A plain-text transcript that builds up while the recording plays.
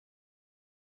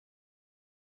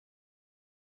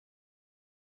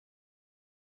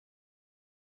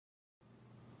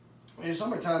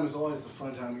Summertime is always the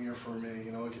fun time of year for me.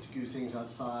 You know, I get to do things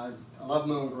outside. I love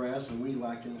mowing grass and weed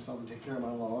whacking and stuff and take care of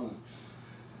my lawn.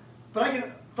 But I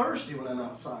get thirsty when I'm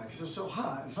outside because it's so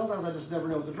hot, and sometimes I just never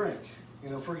know what to drink. You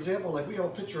know, for example, like we have a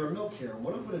pitcher of milk here.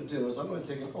 What I'm going to do is I'm going to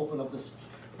take and open up this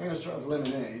canister of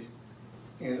lemonade,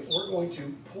 and we're going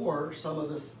to pour some of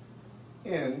this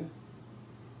in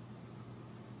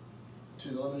to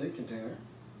the lemonade container.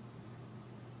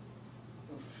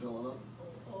 Fill it up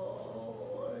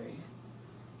all the way.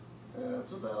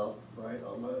 That's about right,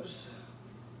 almost.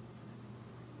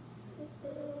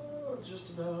 Just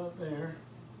about there.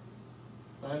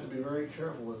 I have to be very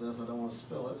careful with this. I don't want to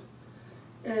spill it.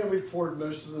 And we've poured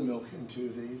most of the milk into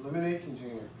the lemonade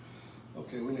container.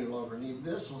 Okay, we no longer need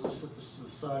this. We'll just set this to the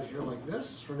side here like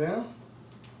this for now.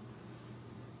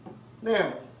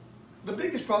 Now, the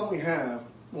biggest problem we have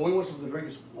when we want something to drink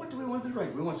is, what do we want to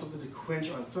drink? We want something to quench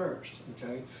our thirst,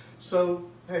 okay? So,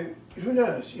 hey, who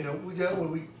knows? You know, we go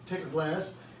when we take a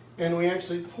glass and we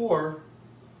actually pour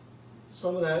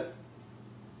some of that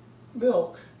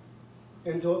milk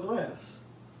into a glass.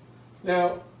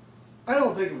 Now, I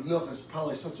don't think of milk as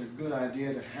probably such a good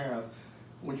idea to have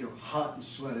when you're hot and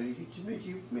sweaty. It can make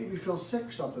you maybe feel sick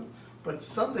or something. But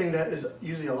something that is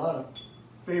usually a lot of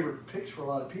favorite picks for a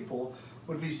lot of people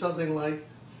would be something like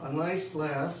a nice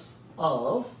glass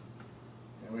of,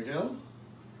 there we go,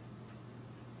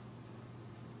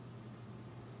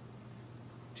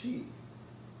 tea.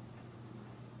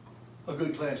 A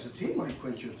good glass of tea might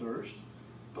quench your thirst,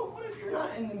 but what if you're not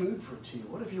in the mood for tea?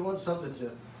 What if you want something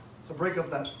to break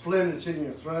up that phlegm that's in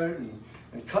your throat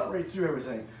and cut right through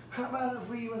everything? How about if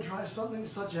we even try something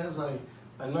such as a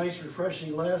nice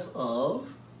refreshing glass of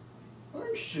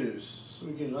orange juice? So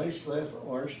we get a nice glass of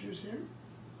orange juice here.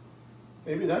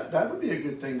 Maybe that would be a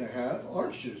good thing to have,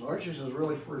 orange juice. Orange juice is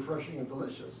really refreshing and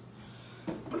delicious.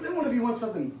 But then what if you want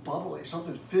something bubbly,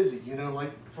 something fizzy, you know,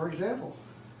 like, for example,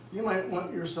 you might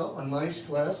want yourself a nice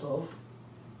glass of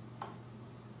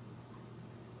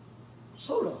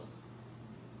soda.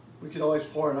 We could always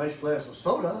pour a nice glass of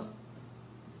soda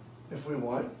if we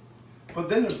want. But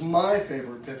then there's my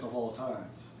favorite pick of all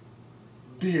times,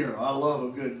 beer. I love a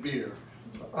good beer.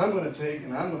 So I'm going to take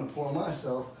and I'm going to pour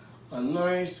myself a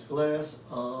nice glass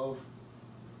of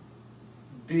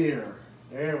beer.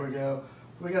 There we go.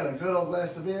 We got a good old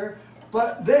glass of beer.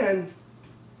 But then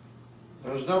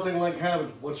there's nothing like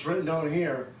having what's written down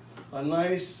here, a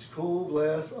nice cool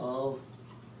glass of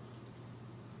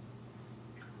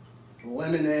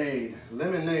lemonade.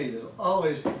 Lemonade is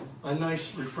always a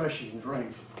nice refreshing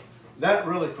drink. That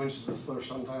really quenches the thirst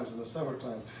sometimes in the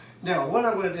summertime. Now what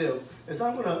I'm going to do is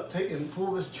I'm going to take and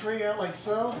pull this tray out like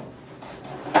so.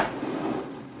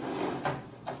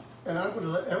 And I'm going to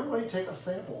let everybody take a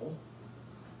sample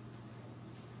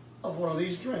of one of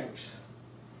these drinks.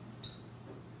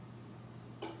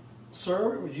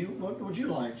 Sir, what would you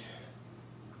like?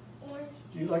 Orange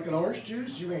juice. Do you like an orange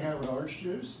juice? You may have an orange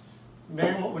juice.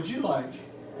 Ma'am, what would you like?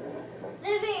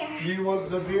 The beer. Do you want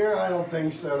the beer? I don't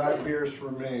think so. That beer's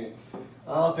for me.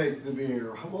 I'll take the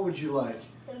beer. What would you like?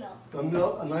 The milk. The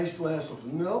milk, a nice glass of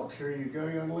milk. Here you go,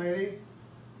 young lady.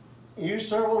 You,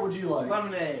 sir, what would you like?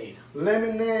 Lemonade.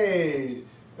 Lemonade.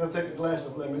 You'll take a glass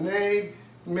of lemonade.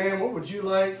 Ma'am, what would you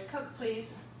like? Coke,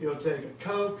 please. You'll take a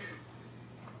Coke.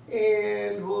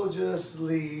 And we'll just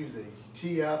leave the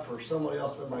tea out for somebody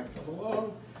else that might come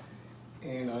along.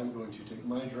 And I'm going to take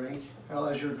my drink. How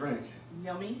is your drink?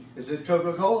 Yummy. Is it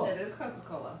Coca-Cola? It is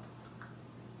Coca-Cola.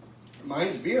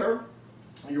 Mine's beer.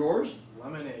 Yours?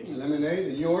 Lemonade. Lemonade.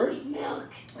 And yours?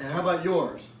 Milk. And how about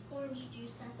yours? Orange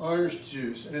juice. That's Orange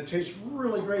juice. And it tastes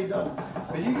really great. Now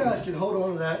you guys can hold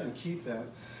on to that and keep that.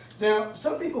 Now,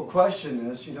 some people question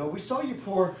this. You know, we saw you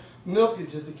pour milk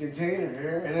into the container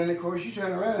here, and then of course you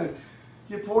turn around and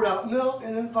you poured out milk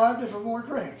and then 5 different more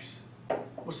drinks.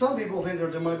 Well, some people think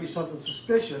there might be something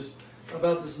suspicious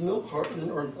about this milk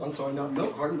carton, or I'm sorry, not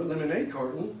milk carton, but lemonade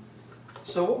carton.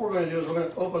 So what we're going to do is we're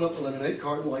going to open up the lemonade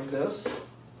carton like this.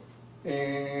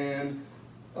 And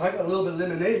I got a little bit of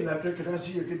lemonade left there. Can I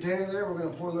see your container there? We're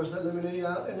going to pour the rest of that lemonade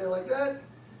out in there like that.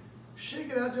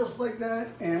 Shake it out just like that.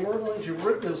 And we're going to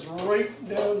rip this right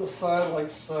down the side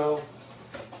like so.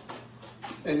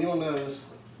 And you'll notice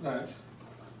that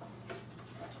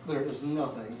there is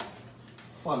nothing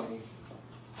funny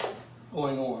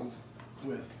going on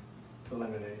with the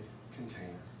lemonade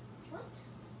container. what?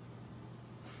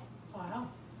 Wow.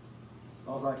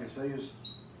 All I can say is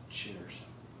cheers.